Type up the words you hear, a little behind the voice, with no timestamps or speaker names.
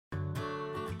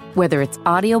Whether it's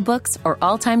audiobooks or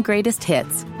all-time greatest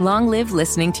hits, long live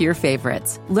listening to your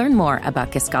favorites. Learn more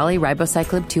about Kisqali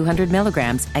Ribociclib 200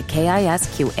 milligrams at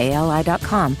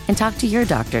KISQALI.com and talk to your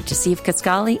doctor to see if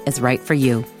Kisqali is right for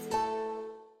you.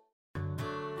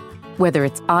 Whether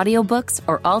it's audiobooks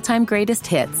or all-time greatest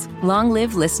hits, long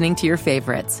live listening to your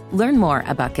favorites. Learn more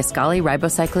about Kisqali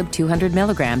Ribociclib 200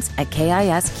 milligrams at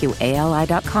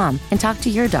KISQALI.com and talk to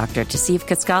your doctor to see if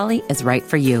Kisqali is right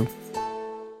for you.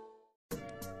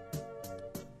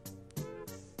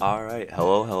 All right,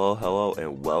 hello,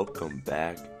 and welcome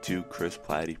back to Chris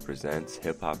Platty Presents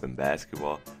Hip Hop and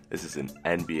Basketball. This is an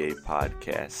NBA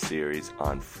podcast series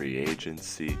on free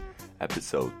agency,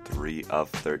 episode 3 of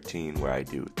 13, where I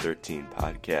do 13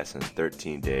 podcasts in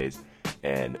 13 days.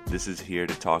 And this is here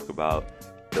to talk about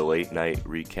the late night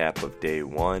recap of day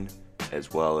 1,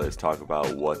 as well as talk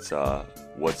about what's the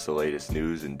latest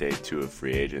news in day 2 of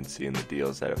free agency and the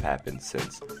deals that have happened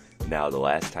since. Now, the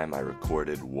last time I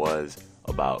recorded was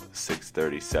about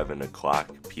 7 o'clock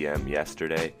p.m.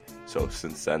 yesterday. So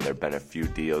since then, there have been a few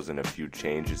deals and a few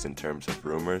changes in terms of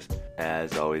rumors.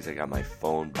 As always, I got my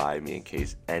phone by me in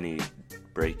case any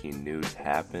breaking news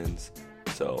happens.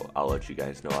 So I'll let you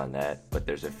guys know on that. But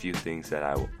there's a few things that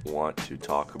I want to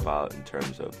talk about in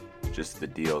terms of just the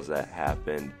deals that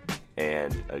happened.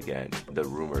 And again, the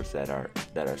rumors that are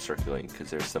circulating, because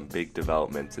there's some big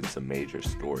developments and some major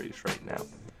stories right now.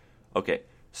 Okay,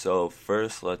 so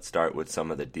first let's start with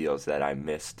some of the deals that I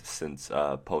missed since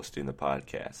posting the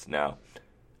podcast. Now,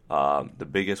 the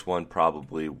biggest one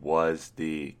probably was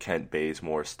the Kent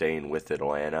Bazemore staying with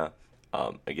Atlanta.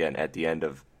 Again, at the end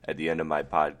of my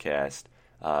podcast,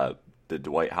 the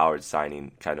Dwight Howard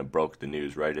signing kind of broke the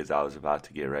news right as I was about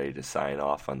to get ready to sign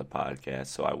off on the podcast,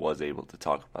 so I was able to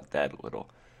talk about that a little.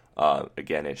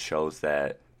 Again, it shows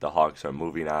that the Hawks are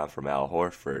moving on from Al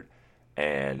Horford,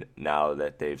 and now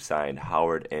that they've signed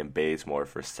Howard and Bazemore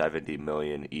for $70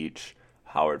 million each,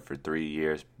 Howard for 3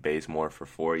 years, Bazemore for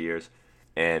 4 years,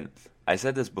 and I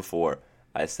said this before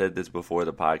the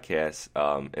podcast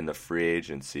in the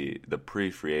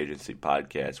pre-free agency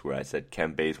podcast, where I said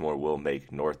Ken Bazemore will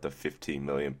make north of $15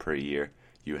 million per year.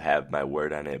 You have my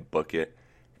word on it, book it,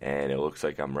 and it looks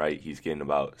like I'm right. He's getting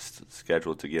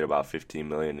scheduled to get about $15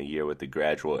 million a year with the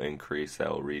gradual increase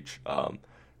that'll reach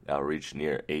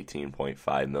near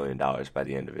 $18.5 million by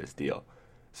the end of his deal.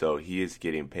 So he is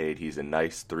getting paid. He's a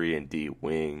nice 3-and-D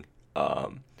wing,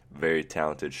 very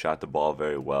talented, shot the ball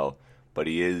very well. But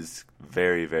he is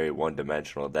very, very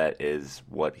one-dimensional. That is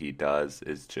what he does,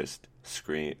 is just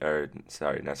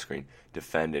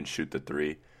defend and shoot the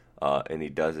three. And he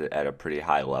does it at a pretty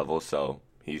high level, so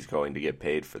he's going to get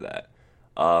paid for that.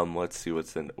 Let's see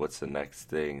what's the next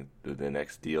thing, the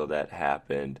next deal that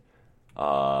happened.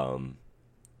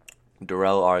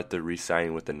 Darrell Arthur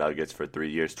re-signing with the Nuggets for 3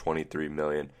 years, $23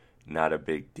 million. Not a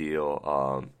big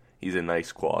deal. He's a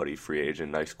nice quality free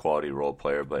agent, nice quality role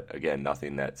player, but again,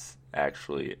 nothing that's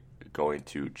actually going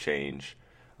to change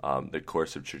the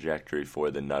course of trajectory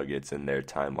for the Nuggets and their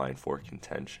timeline for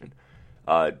contention.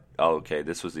 Okay,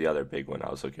 this was the other big one I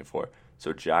was looking for.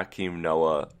 So Joakim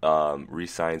Noah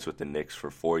signs with the Knicks for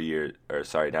 4 years,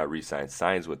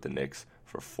 signs with the Knicks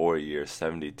for 4 years,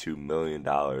 $72 million.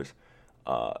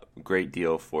 Great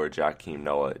deal for Joakim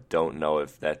Noah. Don't know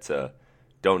if that's a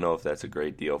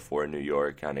great deal for New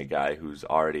York on a guy who's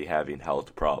already having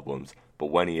health problems. But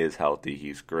when he is healthy,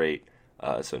 he's great.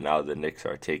 So now the Knicks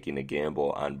are taking a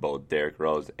gamble on both Derrick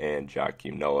Rose and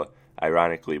Joakim Noah.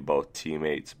 Ironically, both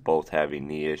teammates, both having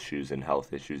knee issues and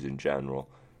health issues in general.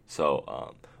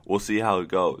 So we'll see how it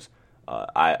goes.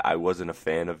 I wasn't a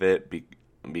fan of it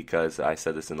because I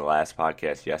said this in the last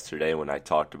podcast yesterday when I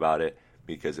talked about it,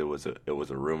 because it was a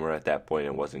rumor at that point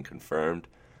and wasn't confirmed.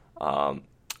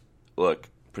 Look,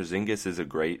 Porzingis is a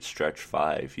great stretch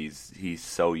five. He's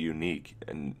so unique,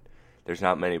 and there's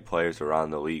not many players around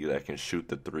the league that can shoot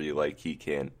the three like he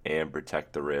can and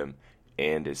protect the rim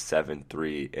and is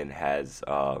 7'3" and has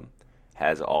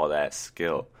all that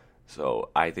skill. So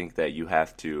I think that you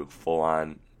have to full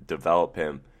on develop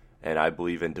him, and I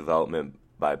believe in development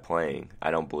by playing.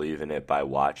 I don't believe in it by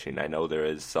watching. I know there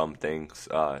is some things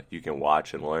you can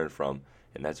watch and learn from,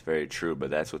 and that's very true,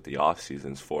 but that's what the off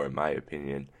season's for, in my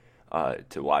opinion,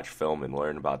 to watch film and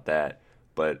learn about that.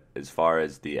 But as far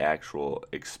as the actual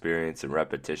experience and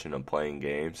repetition of playing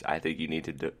games, I think you need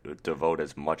to devote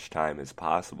as much time as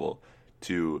possible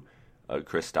to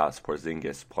Kristaps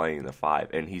Porzingis playing the five.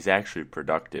 And he's actually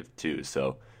productive too.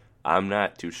 So I'm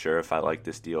not too sure if I like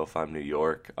this deal if I'm New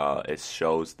York. It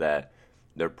shows that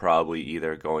they're probably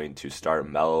either going to start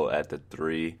Melo at the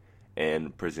 3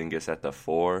 and Porzingis at the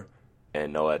 4,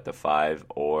 and Noah at the 5,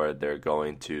 or they're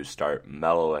going to start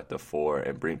Melo at the 4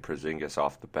 and bring Porzingis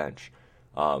off the bench.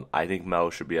 I think Melo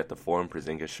should be at the 4 and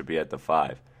Porzingis should be at the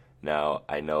 5. Now,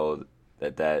 I know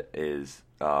that is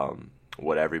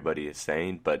what everybody is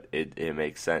saying, but it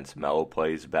makes sense. Melo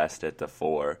plays best at the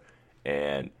 4,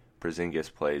 and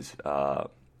Porzingis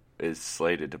is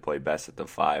slated to play best at the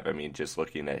 5. I mean, just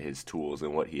looking at his tools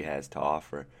and what he has to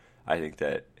offer, I think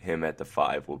that him at the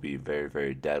 5 will be very,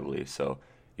 very deadly. So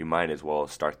you might as well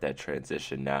start that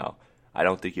transition now. I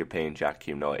don't think you're paying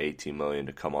Joakim Noah $18 million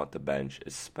to come off the bench,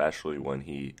 especially when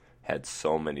he had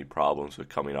so many problems with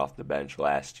coming off the bench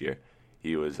last year.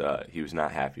 He was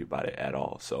not happy about it at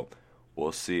all. So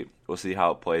we'll see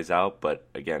how it plays out. But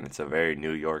again, it's a very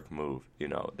New York move. You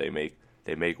know, they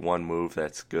make one move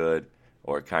that's good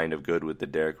or kind of good with the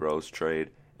Derrick Rose trade,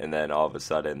 and then all of a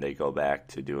sudden they go back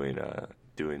to doing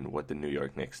what the New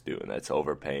York Knicks do, and that's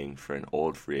overpaying for an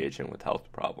old free agent with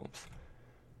health problems.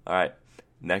 All right,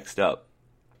 next up,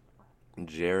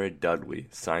 Jared Dudley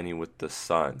signing with the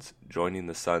Suns, joining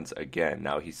the Suns again.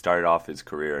 Now, he started off his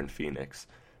career in Phoenix,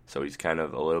 so he's kind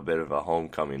of a little bit of a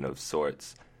homecoming of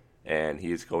sorts, and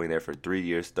he's going there for 3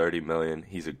 years, $30 million.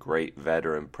 He's a great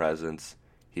veteran presence.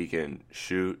 He can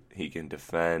shoot, he can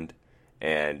defend,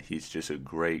 and he's just a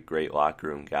great, great locker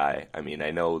room guy. I mean,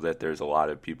 I know that there's a lot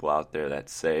of people out there that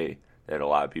say that a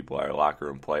lot of people are locker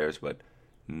room players, but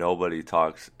nobody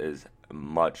talks as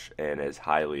much and as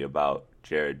highly about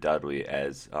Jared Dudley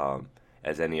as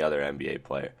any other NBA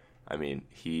player. I mean,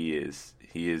 he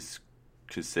is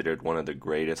considered one of the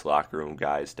greatest locker room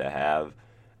guys to have,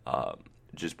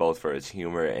 just both for his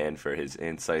humor and for his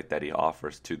insight that he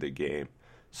offers to the game.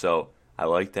 So I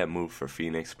like that move for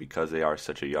Phoenix because they are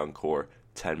such a young core.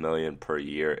 $10 million per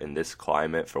year in this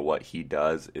climate for what he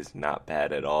does is not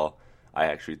bad at all. I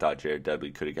actually thought Jared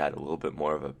Dudley could have got a little bit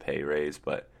more of a pay raise,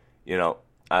 but you know,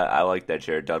 I like that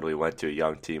Jared Dudley went to a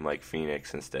young team like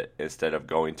Phoenix instead of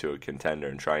going to a contender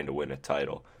and trying to win a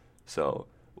title. So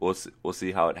we'll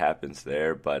see how it happens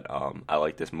there, but I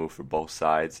like this move for both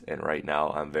sides, and right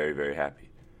now I'm very, very happy.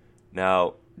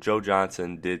 Now, Joe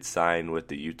Johnson did sign with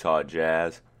the Utah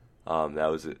Jazz.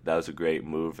 That was a great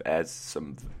move. Adds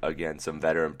some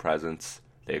veteran presence.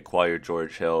 They acquired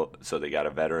George Hill, so they got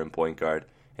a veteran point guard,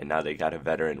 and now they got a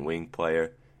veteran wing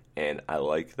player. And I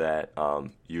like that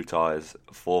Utah is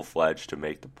full-fledged to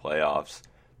make the playoffs.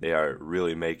 They are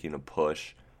really making a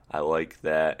push. I like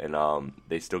that, and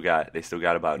they still got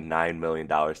about $9 million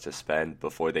to spend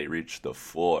before they reach the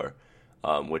floor,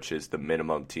 which is the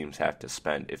minimum teams have to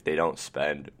spend. If they don't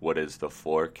spend what is the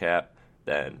floor cap,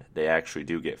 then they actually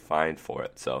do get fined for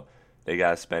it. So they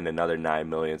got to spend another $9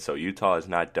 million. So Utah is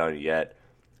not done yet.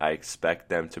 I expect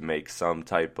them to make some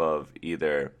type of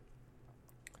either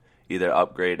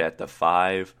upgrade at the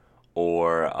 5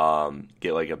 or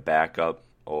get like a backup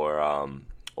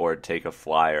or take a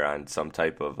flyer on some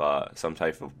type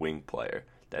of wing player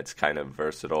that's kind of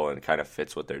versatile and kind of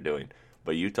fits what they're doing.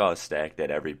 But Utah is stacked at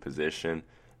every position,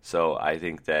 so I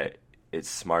think that it's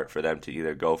smart for them to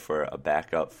either go for a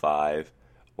backup 5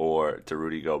 or to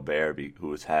Rudy Gobert,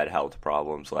 who has had health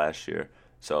problems last year.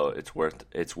 So it's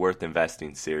worth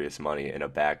investing serious money in a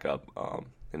backup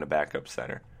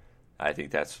center. I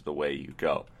think that's the way you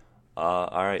go.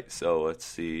 All right, so let's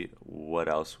see what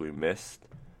else we missed.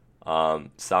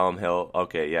 Solomon Hill.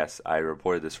 Okay, yes, I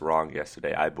reported this wrong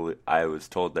yesterday. I was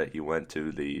told that he went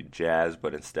to the Jazz,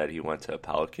 but instead he went to the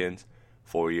Pelicans.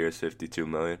 4 years, $52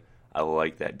 million. I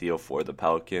like that deal for the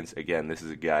Pelicans. Again, this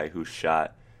is a guy who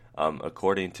shot,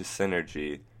 according to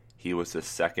Synergy, he was the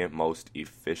second most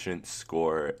efficient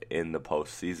scorer in the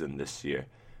postseason this year,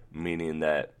 meaning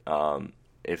that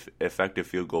if effective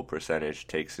field goal percentage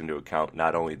takes into account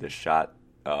not only the shot,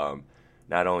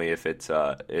 not only if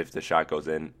the shot goes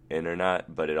in or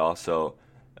not, but it also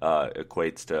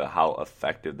equates to how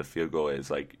effective the field goal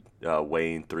is, like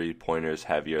weighing 3-pointers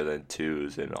heavier than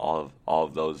 2s and all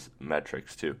of those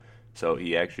metrics too. So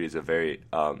he actually had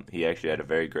a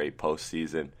very great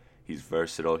postseason. He's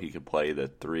versatile. He can play the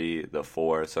 3, the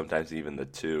 4, sometimes even the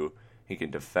 2. He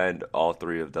can defend all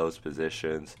 3 of those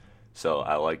positions. So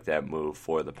I like that move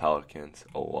for the Pelicans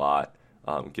a lot.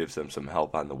 Gives them some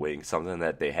help on the wing, something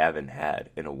that they haven't had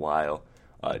in a while.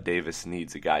 Davis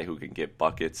needs a guy who can get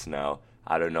buckets now.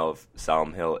 I don't know if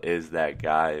Solomon Hill is that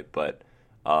guy, but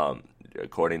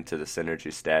according to the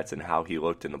Synergy stats and how he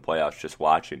looked in the playoffs, just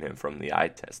watching him from the eye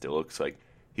test, it looks like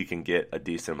he can get a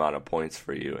decent amount of points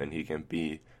for you, and he can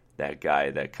be that guy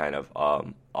that kind of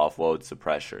offloads the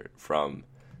pressure from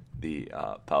the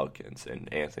Pelicans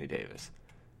and Anthony Davis.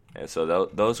 And so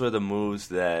those were the moves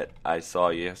that I saw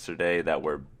yesterday that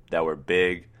were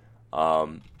big.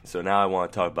 So now I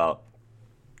want to talk about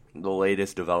the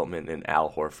latest development in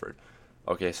Al Horford.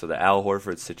 Okay, so the Al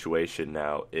Horford situation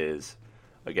now is,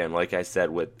 again, like I said,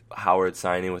 with Howard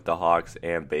signing with the Hawks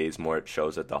and Bazemore, it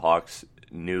shows that the Hawks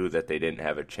knew that they didn't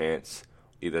have a chance.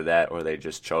 Either that or they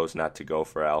just chose not to go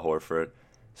for Al Horford.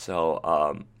 So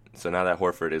now that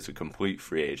Horford is a complete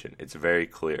free agent, it's very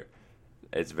clear.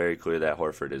 It's very clear that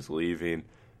Horford is leaving.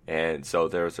 And so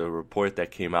there was a report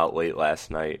that came out late last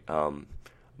night,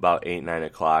 about 9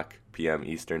 o'clock p.m.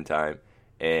 Eastern Time,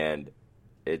 and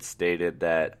it stated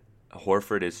that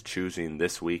Horford is choosing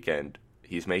this weekend.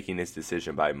 He's making his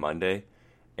decision by Monday,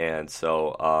 and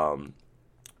so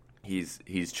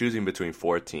he's choosing between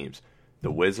 4 teams: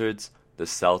 the Wizards, the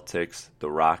Celtics,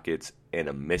 the Rockets, and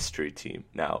a mystery team.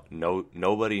 Now,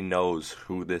 nobody knows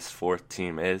who this 4th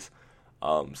team is.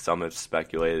 Some have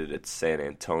speculated it's San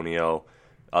Antonio.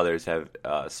 Others have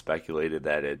speculated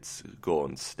that it's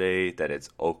Golden State, that it's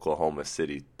Oklahoma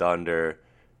City Thunder,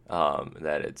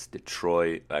 that it's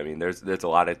Detroit. I mean, there's a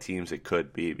lot of teams it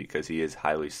could be because he is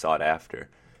highly sought after.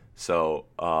 So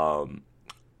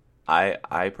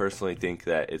I personally think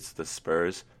that it's the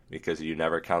Spurs because you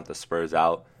never count the Spurs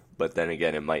out. But then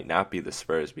again, it might not be the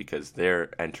Spurs because they're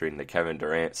entering the Kevin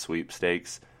Durant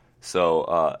sweepstakes.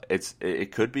 So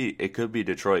it could be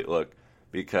Detroit. Look,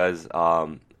 because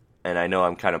and I know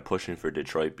I'm kind of pushing for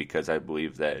Detroit because I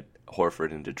believe that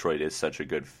Horford in Detroit is such a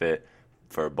good fit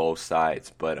for both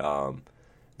sides. But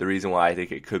the reason why I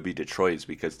think it could be Detroit is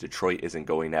because Detroit isn't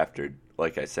going after,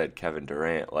 like I said, Kevin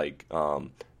Durant, like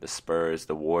the Spurs,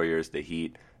 the Warriors, the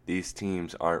Heat. These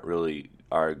teams are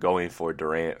going for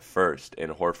Durant first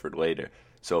and Horford later.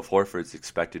 So if Horford's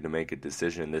expected to make a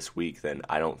decision this week, then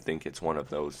I don't think it's one of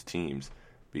those teams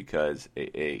because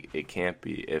it can't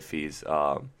be if he's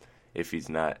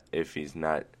not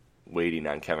waiting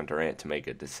on Kevin Durant to make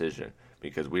a decision,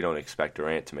 because we don't expect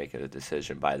Durant to make a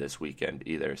decision by this weekend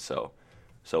either. So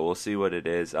we'll see what it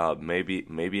is.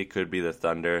 Maybe it could be the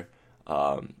Thunder.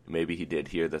 Maybe he did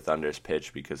hear the Thunder's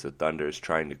pitch because the Thunder is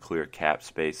trying to clear cap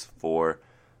space for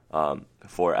Al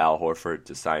Horford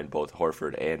to sign both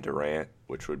Horford and Durant,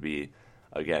 which would be,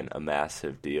 again, a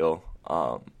massive deal.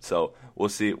 So we'll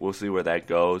see where that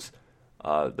goes.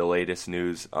 The latest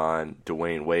news on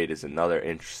Dwayne Wade is another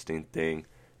interesting thing.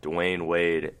 Dwayne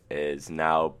Wade is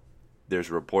now,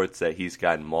 there's reports that he's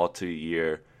gotten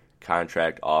multi-year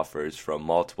contract offers from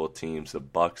multiple teams. The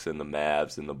Bucks and the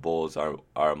Mavs and the Bulls are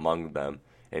among them,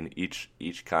 and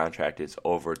each contract is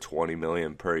over $20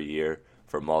 million per year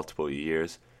for multiple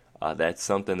years. That's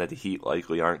something that the Heat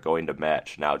likely aren't going to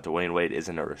match. Now, Dwayne Wade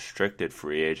isn't a restricted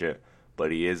free agent,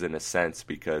 but he is in a sense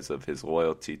because of his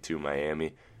loyalty to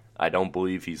Miami. I don't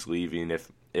believe he's leaving.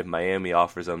 If Miami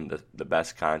offers him the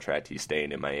best contract, he's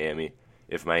staying in Miami.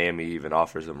 If Miami even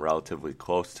offers him relatively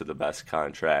close to the best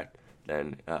contract,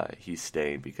 then he's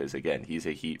staying because, again, he's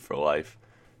a Heat for life.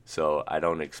 So I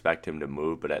don't expect him to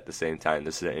move, but at the same time,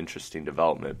 this is an interesting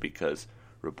development because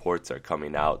reports are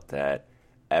coming out that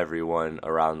everyone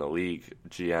around the league,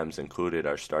 GMs included,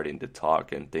 are starting to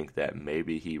talk and think that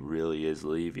maybe he really is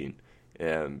leaving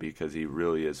because he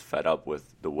really is fed up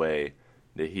with the way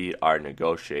the Heat are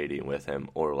negotiating with him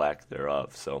or lack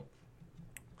thereof. So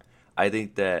I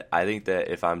think that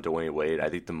if I'm Dwayne Wade, I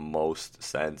think the most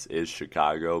sense is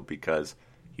Chicago because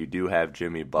you do have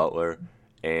Jimmy Butler,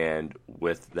 and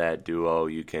with that duo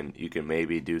you can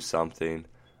maybe do something.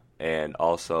 And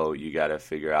also you got to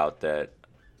figure out that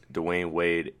Dwayne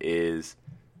Wade is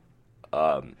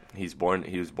he was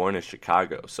born in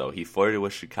Chicago, so he flirted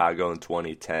with Chicago in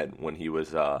 2010 when he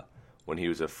was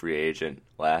a free agent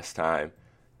last time.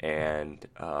 And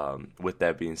with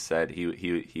that being said,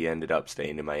 he ended up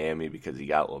staying in Miami because he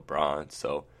got LeBron.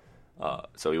 So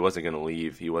he wasn't going to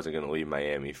leave. He wasn't going to leave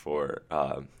Miami for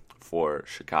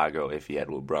Chicago if he had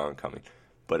LeBron coming.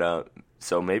 But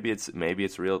so maybe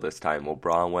it's real this time.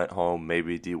 LeBron went home.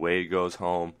 Maybe D Wade goes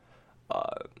home.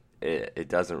 It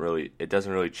doesn't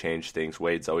really change things.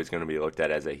 Wade's always going to be looked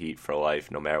at as a Heat for life,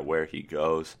 no matter where he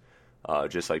goes.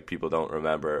 Just like people don't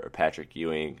remember Patrick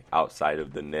Ewing outside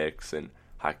of the Knicks and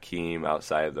Hakeem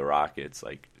outside of the Rockets.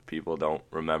 Like, people don't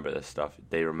remember this stuff.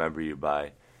 They remember you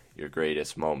by your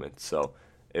greatest moments. So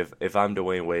if I'm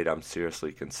Dwayne Wade, I'm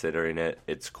seriously considering it.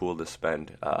 It's cool to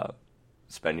spend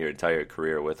your entire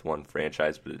career with one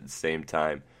franchise, but at the same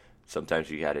time,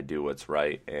 sometimes you got to do what's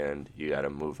right and you got to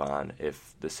move on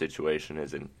if the situation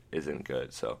isn't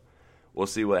good. So we'll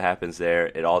see what happens there.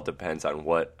 It all depends on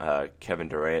what Kevin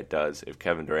Durant does. If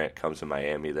Kevin Durant comes to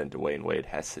Miami, then Dwayne Wade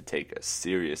has to take a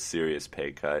serious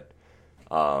pay cut.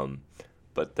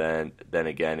 But then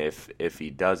again, if he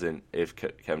doesn't, if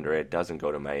Kevin Durant doesn't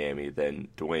go to Miami, then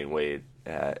Dwayne Wade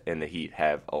and the Heat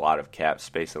have a lot of cap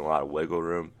space and a lot of wiggle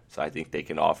room. So I think they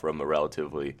can offer him a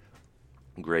relatively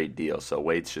great deal. So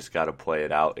Wade's just got to play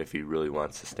it out if he really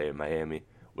wants to stay in Miami,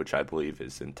 which I believe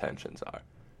his intentions are.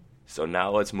 So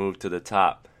now let's move to the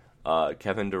top.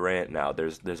 Kevin Durant. Now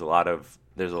there's a lot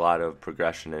of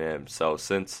progression in him. So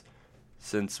since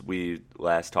we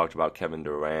last talked about Kevin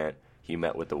Durant, he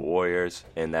met with the Warriors,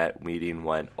 and that meeting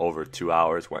went over 2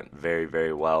 hours, went very,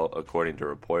 very well, according to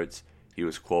reports. He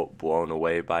was, quote, blown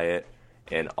away by it.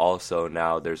 And also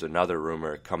now there's another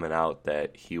rumor coming out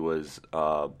that he was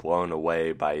blown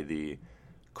away by the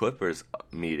Clippers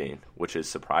meeting, which is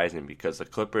surprising because the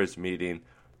Clippers meeting,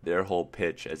 their whole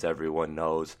pitch, as everyone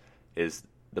knows, is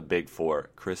the big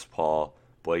four: Chris Paul,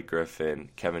 Blake Griffin,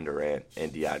 Kevin Durant,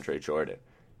 and DeAndre Jordan.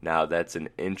 Now, that's an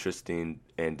interesting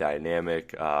and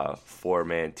dynamic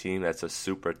four-man team. That's a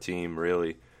super team,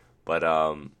 really. But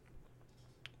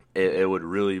it would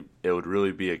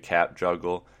really be a cap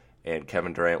juggle, and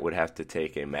Kevin Durant would have to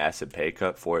take a massive pay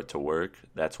cut for it to work.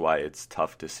 That's why it's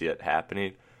tough to see it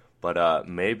happening. But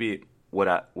maybe what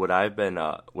I've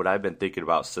been thinking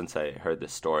about since I heard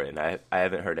this story, and I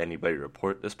haven't heard anybody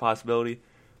report this possibility,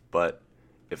 but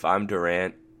if I'm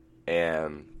Durant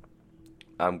and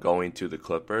I'm going to the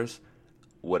Clippers,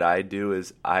 what I do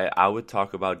is I would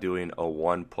talk about doing a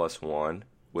 1+1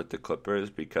 with the Clippers,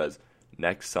 because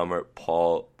next summer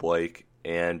Paul, Blake,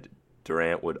 and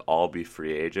Durant would all be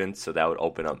free agents, so that would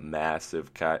open up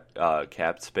massive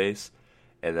cap space.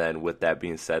 And then with that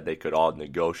being said, they could all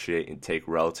negotiate and take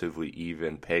relatively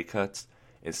even pay cuts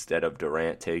instead of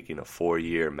Durant taking a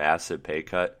 4-year massive pay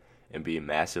cut and being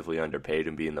massively underpaid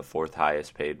and being the fourth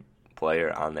highest paid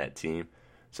player on that team.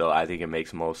 So I think it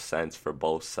makes most sense for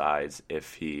both sides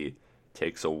if he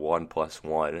takes a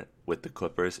 1+1 with the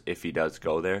Clippers if he does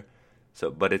go there.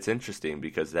 But it's interesting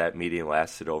because that meeting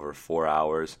lasted over 4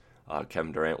 hours.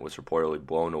 Kevin Durant was reportedly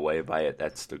blown away by it.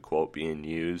 That's the quote being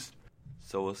used.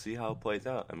 So we'll see how it plays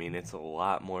out. I mean, it's a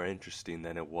lot more interesting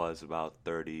than it was about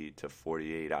 30 to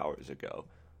 48 hours ago.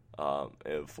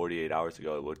 48 hours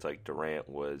ago, it looked like Durant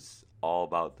was all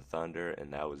about the Thunder,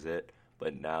 and that was it.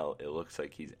 But now it looks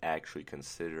like he's actually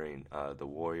considering the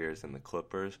Warriors and the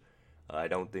Clippers. I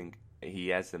don't think he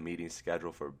has the meeting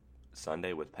scheduled for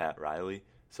Sunday with Pat Riley,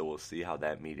 so we'll see how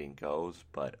that meeting goes.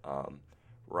 But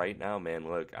right now, man,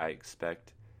 look, I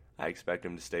expect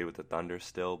him to stay with the Thunder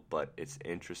still, but it's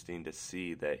interesting to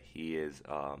see that he is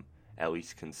at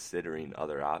least considering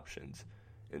other options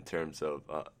in terms of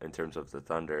the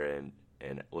Thunder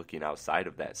and looking outside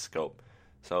of that scope.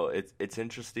 So it's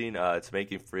interesting. It's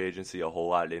making free agency a whole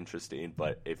lot interesting.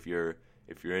 But if you're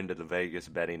into the Vegas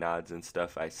betting odds and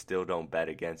stuff, I still don't bet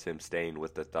against him staying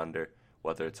with the Thunder,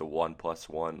 whether it's a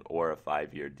 1+1 or a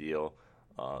 5-year deal.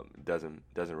 Doesn't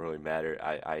really matter.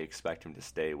 I expect him to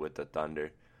stay with the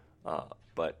Thunder.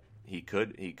 But he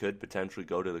could potentially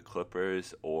go to the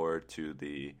Clippers or to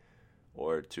the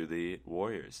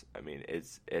Warriors. I mean,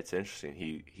 it's interesting.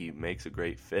 He makes a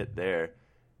great fit there.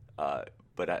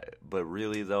 But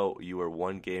really though, you were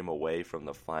one game away from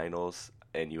the finals,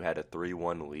 and you had a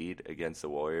 3-1 lead against the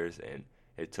Warriors, and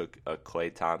it took a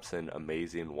Klay Thompson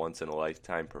amazing once in a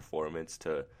lifetime performance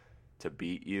to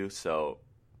beat you. So,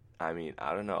 I mean,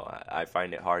 I don't know. I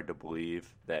find it hard to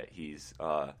believe that he's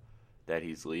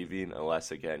leaving,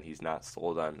 unless again he's not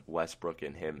sold on Westbrook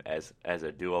and him as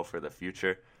a duo for the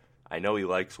future. I know he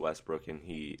likes Westbrook and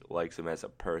he likes him as a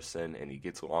person and he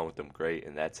gets along with him great,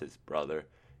 and that's his brother.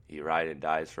 He ride and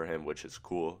dies for him, which is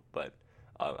cool. But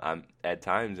I'm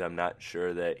not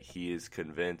sure that he is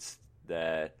convinced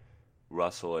that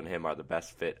Russell and him are the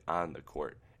best fit on the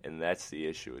court, and that's the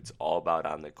issue. It's all about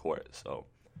on the court. So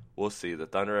we'll see. The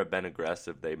Thunder have been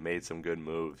aggressive. They made some good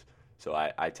moves. So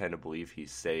I tend to believe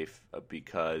he's safe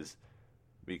because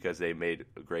they made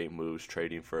great moves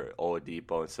trading for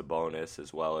Oladipo and Sabonis,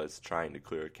 as well as trying to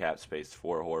clear cap space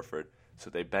for Horford. So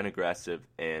they've been aggressive,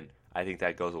 and I think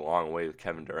that goes a long way with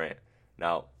Kevin Durant.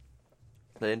 Now,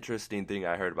 the interesting thing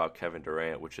I heard about Kevin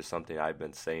Durant, which is something I've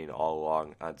been saying all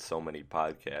along on so many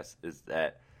podcasts, is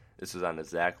that this was on the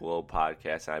Zach Lowe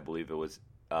podcast, and I believe it was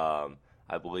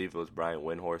Brian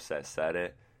Windhorst that said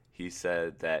it. He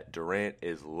said that Durant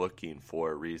is looking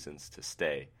for reasons to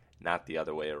stay, not the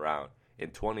other way around.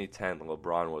 In 2010,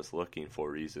 LeBron was looking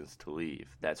for reasons to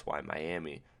leave. That's why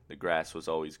Miami, the grass was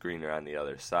always greener on the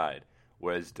other side.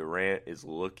 Whereas Durant is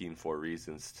looking for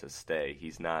reasons to stay.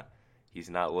 He's not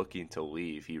looking to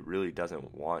leave. He really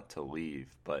doesn't want to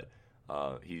leave, but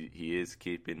he is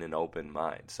keeping an open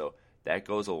mind. So that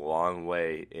goes a long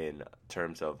way in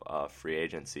terms of free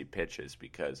agency pitches,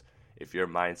 because if your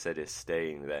mindset is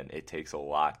staying, then it takes a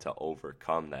lot to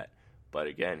overcome that. But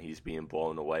again, he's being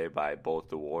blown away by both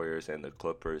the Warriors and the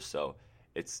Clippers, so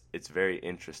it's very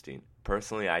interesting.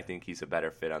 Personally, I think he's a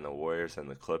better fit on the Warriors than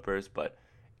the Clippers, but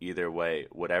either way,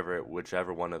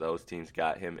 whichever one of those teams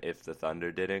got him, if the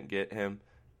Thunder didn't get him,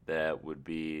 that would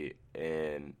be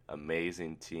an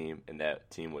amazing team, and that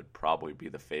team would probably be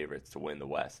the favorites to win the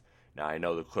West. Now, I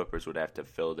know the Clippers would have to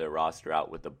fill their roster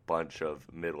out with a bunch of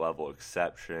mid-level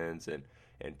exceptions and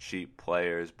cheap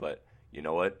players, but you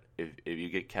know what? If you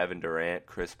get Kevin Durant,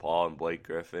 Chris Paul, and Blake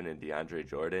Griffin and DeAndre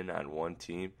Jordan on one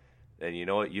team, then you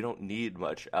know what? You don't need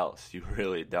much else. You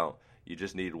really don't. You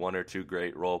just need one or two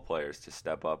great role players to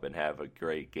step up and have a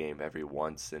great game every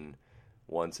once in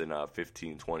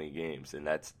 15, 20 games, and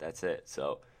that's it.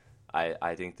 So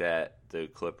I think that the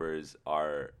Clippers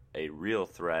are a real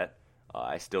threat.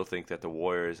 I still think that the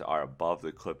Warriors are above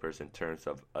the Clippers in terms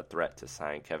of a threat to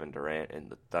sign Kevin Durant, and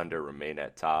the Thunder remain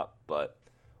at top, but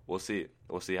we'll see.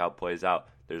 We'll see how it plays out.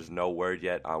 There's no word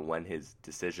yet on when his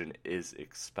decision is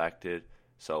expected,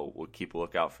 so we'll keep a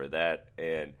lookout for that.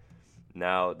 And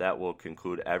now that will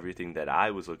conclude everything that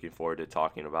I was looking forward to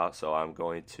talking about, so I'm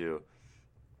going to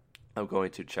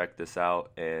check this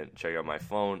out and check out my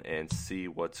phone and see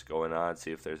what's going on,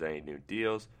 see if there's any new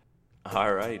deals.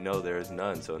 All right, no, there is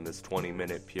none. So in this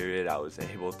 20-minute period, I was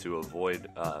able to avoid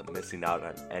missing out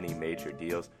on any major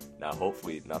deals. Now,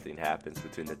 hopefully nothing happens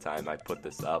between the time I put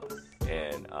this up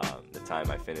and the time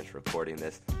I finish recording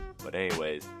this. But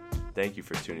anyways, thank you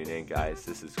for tuning in, guys.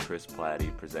 This is Chris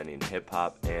Platty presenting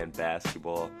hip-hop and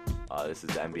basketball. This is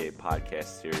the NBA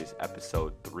Podcast Series,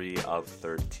 episode 3 of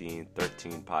 13.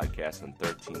 13 podcasts in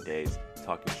 13 days,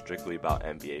 talking strictly about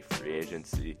NBA free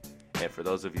agency. And for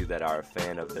those of you that are a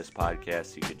fan of this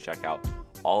podcast, you can check out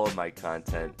all of my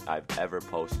content I've ever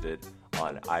posted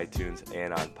on iTunes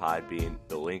and on Podbean.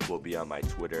 The link will be on my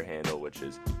Twitter handle, which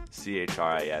is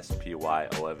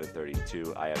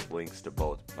CHRISPY1132. I have links to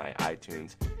both my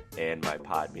iTunes and my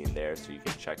Podbean there, so you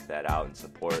can check that out and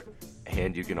support.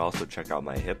 And you can also check out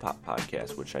my hip-hop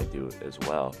podcast, which I do as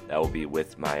well. That will be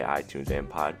with my iTunes and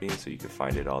Podbean, so you can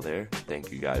find it all there.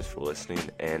 Thank you guys for listening,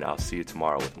 and I'll see you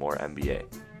tomorrow with more NBA.